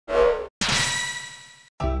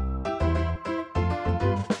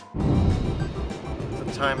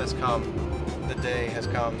time has come. The day has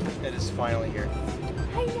come. It is finally here.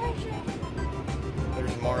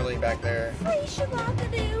 There's Marley back there.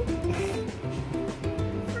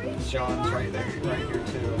 John's right there, right here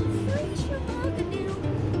too.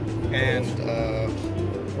 And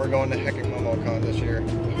we're going to hecking Momocon this year.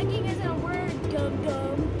 Hecking isn't a word, dum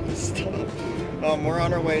dum. Stop. We're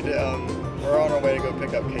on our way to go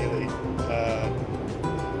pick up Kaylee.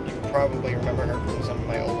 You can probably remember her from some of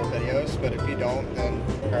my older videos, but if you don't, then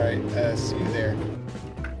alright, see you there.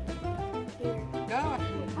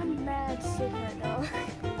 I'm mad sick right now.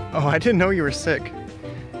 Oh, I didn't know you were sick.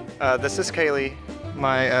 This is Kaylee,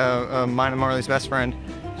 mine and Marley's best friend.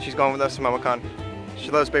 She's going with us to Momocon. She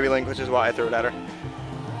loves Baby Link, which is why I threw it at her.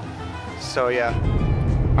 So yeah.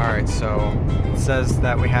 Alright, so it says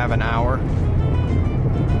that we have an hour.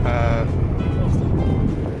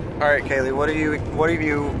 Alright, Kaylee,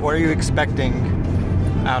 what are you expecting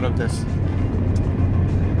out of this?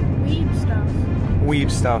 Weeb stuff.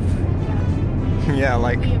 Weeb stuff. Yeah. Yeah,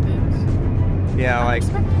 like. Weeaboos. Yeah, like. I'm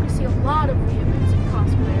expecting to see a lot of weeaboos and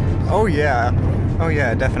cosplayers. Oh yeah. Oh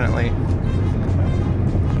yeah, definitely.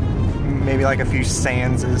 Maybe like a few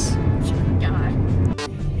Sanses. God.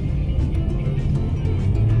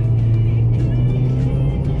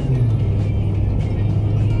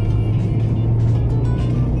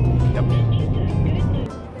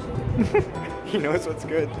 He knows what's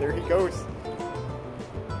good. There he goes.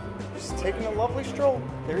 Just taking a lovely stroll.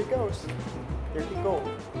 There he goes. There he goes.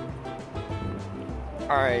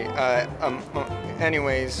 Alright,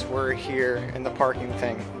 anyways, we're here in the parking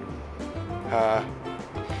thing. That's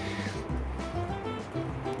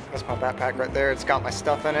my backpack right there. It's got my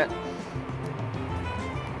stuff in it.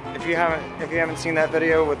 If you haven't seen that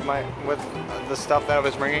video with the stuff that I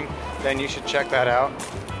was bringing, then you should check that out.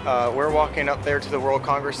 We're walking up there to the World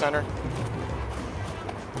Congress Center.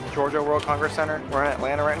 Georgia World Congress Center. We're in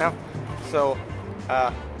Atlanta right now. So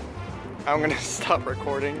I'm gonna stop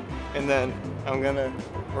recording and then I'm gonna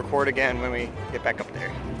record again when we get back up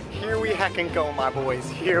there. Here we heckin' go, my boys.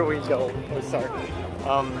 Here we go. Oh, sorry.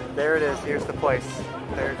 There it is. Here's the place.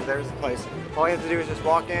 There's the place. All you have to do is just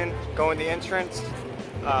walk in, go in the entrance,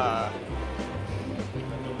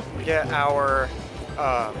 get our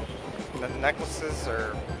necklaces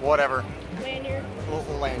or whatever. Lanyard.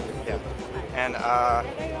 Lanyard, yeah. And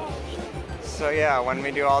so yeah, when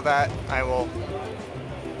we do all that, I will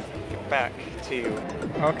get back to you.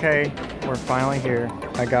 Okay, we're finally here.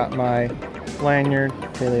 I got my lanyard.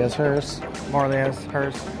 Kaylee has hers. Marley has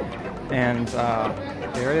hers. And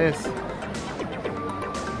there it is.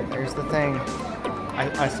 There's the thing.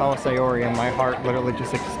 I saw a Sayori and my heart literally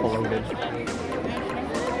just exploded.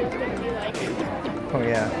 Oh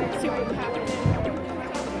yeah.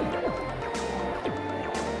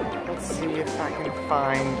 Let's see if I can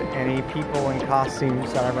find any people in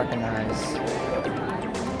costumes that I recognize.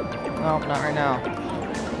 No, not right now.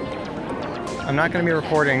 I'm not going to be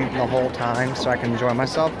recording the whole time so I can enjoy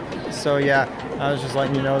myself. So yeah, I was just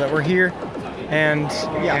letting you know that we're here. And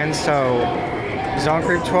yeah, and so Zone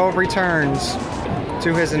Creep 12 returns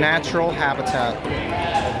to his natural habitat,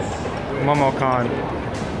 Momocon.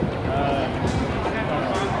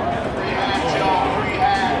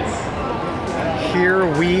 Here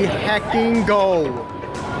we hecking go.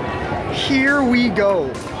 Here we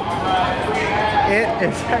go. It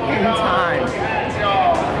is hecking time.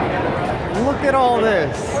 Look at all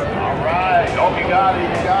this. Alright, oh, you got it,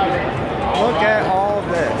 you got it. Look at all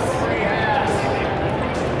this.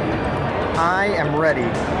 I am ready.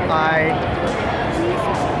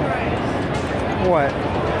 What?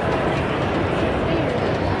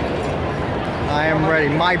 I am ready.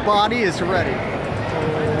 My body is ready.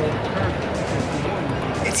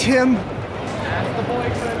 It's him.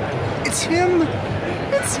 It's him.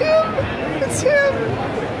 It's him. It's him.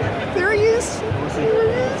 There he is. There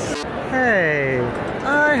he is. Hey,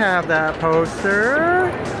 I have that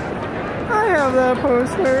poster. I have that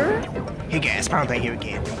poster. Hey guys, Poundplay here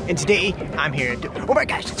again, and today I'm here to. Oh my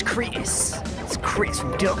gosh, it's Chris! It's Chris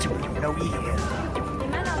from Delta, you know, yeah.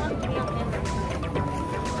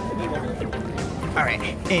 Alright,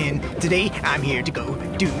 and today I'm here to go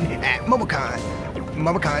do at Momocon.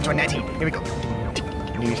 Momocon 2019. Here we go.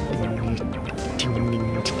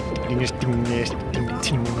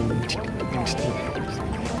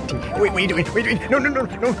 Wait, what are you doing? What are you doing? No, no, no,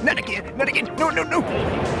 no, not again, not again. No, no, no.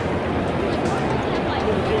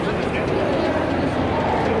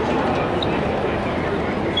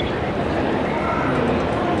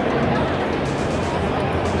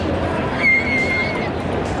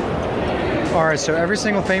 Alright, so every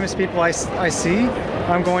single famous people I see,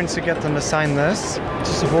 I'm going to get them to sign this to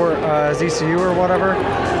support ZCU or whatever.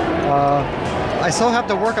 I still have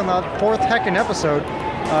to work on the 4th heckin' episode.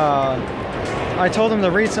 I told him to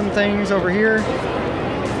read some things over here.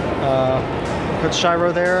 Put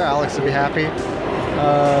Shiro there. Alex would be happy.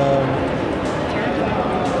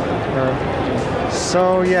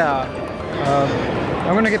 So yeah,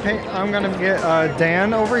 I'm gonna get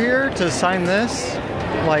Dan over here to sign this,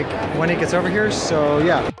 like when he gets over here. So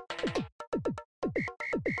yeah.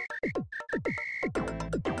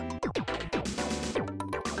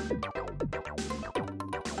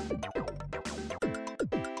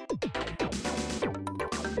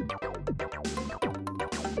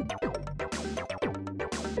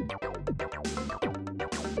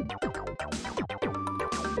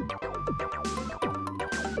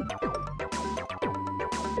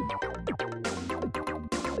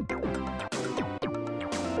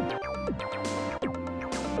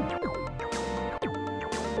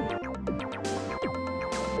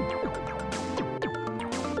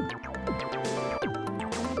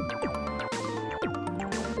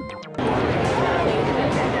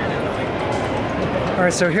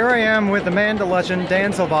 Alright, so here I am with the man, the legend,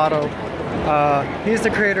 Dan Salvato. He's the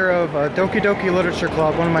creator of Doki Doki Literature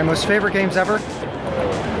Club, one of my most favorite games ever.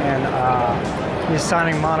 And he's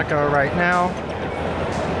signing Monica right now.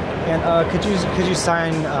 And could you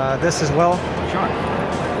sign this as well? Sure.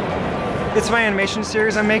 It's my animation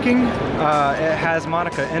series I'm making. It has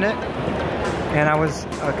Monica in it. And I was,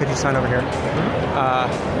 could you sign over here?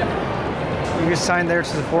 You can sign there to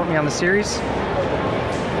support me on the series.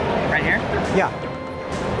 Right here? Yeah.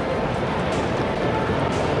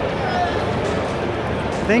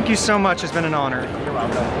 Thank you so much. It's been an honor. You're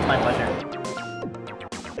welcome. It's my pleasure.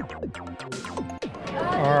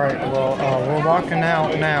 All right. Well, we're walking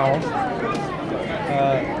out now.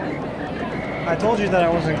 I told you that I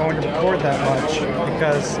wasn't going to record that much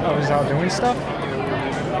because I was out doing stuff.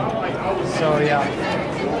 So yeah.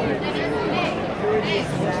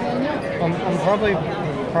 I'm probably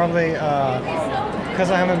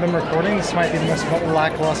because I haven't been recording. This might be the most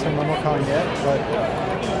lackluster Momocon yet, but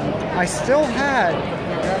I still had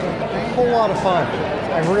a whole lot of fun.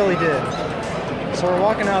 I really did. So we're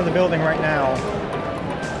walking out of the building right now,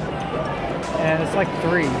 and it's like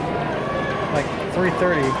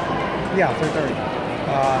 3:30. Yeah, 3:30.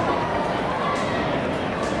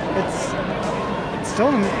 It's still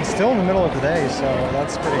in the middle of the day, so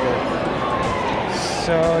that's pretty good.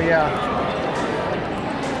 So yeah,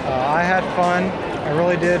 I had fun. I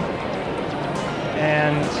really did,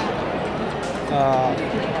 and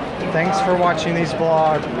thanks for watching these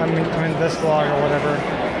vlogs. I mean this vlog or whatever.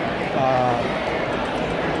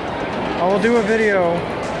 I will do a video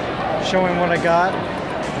showing what I got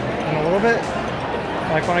in a little bit,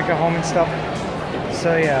 like when I go home and stuff.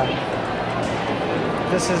 So yeah,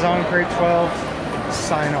 this is On Crate 12.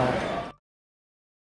 Sign off.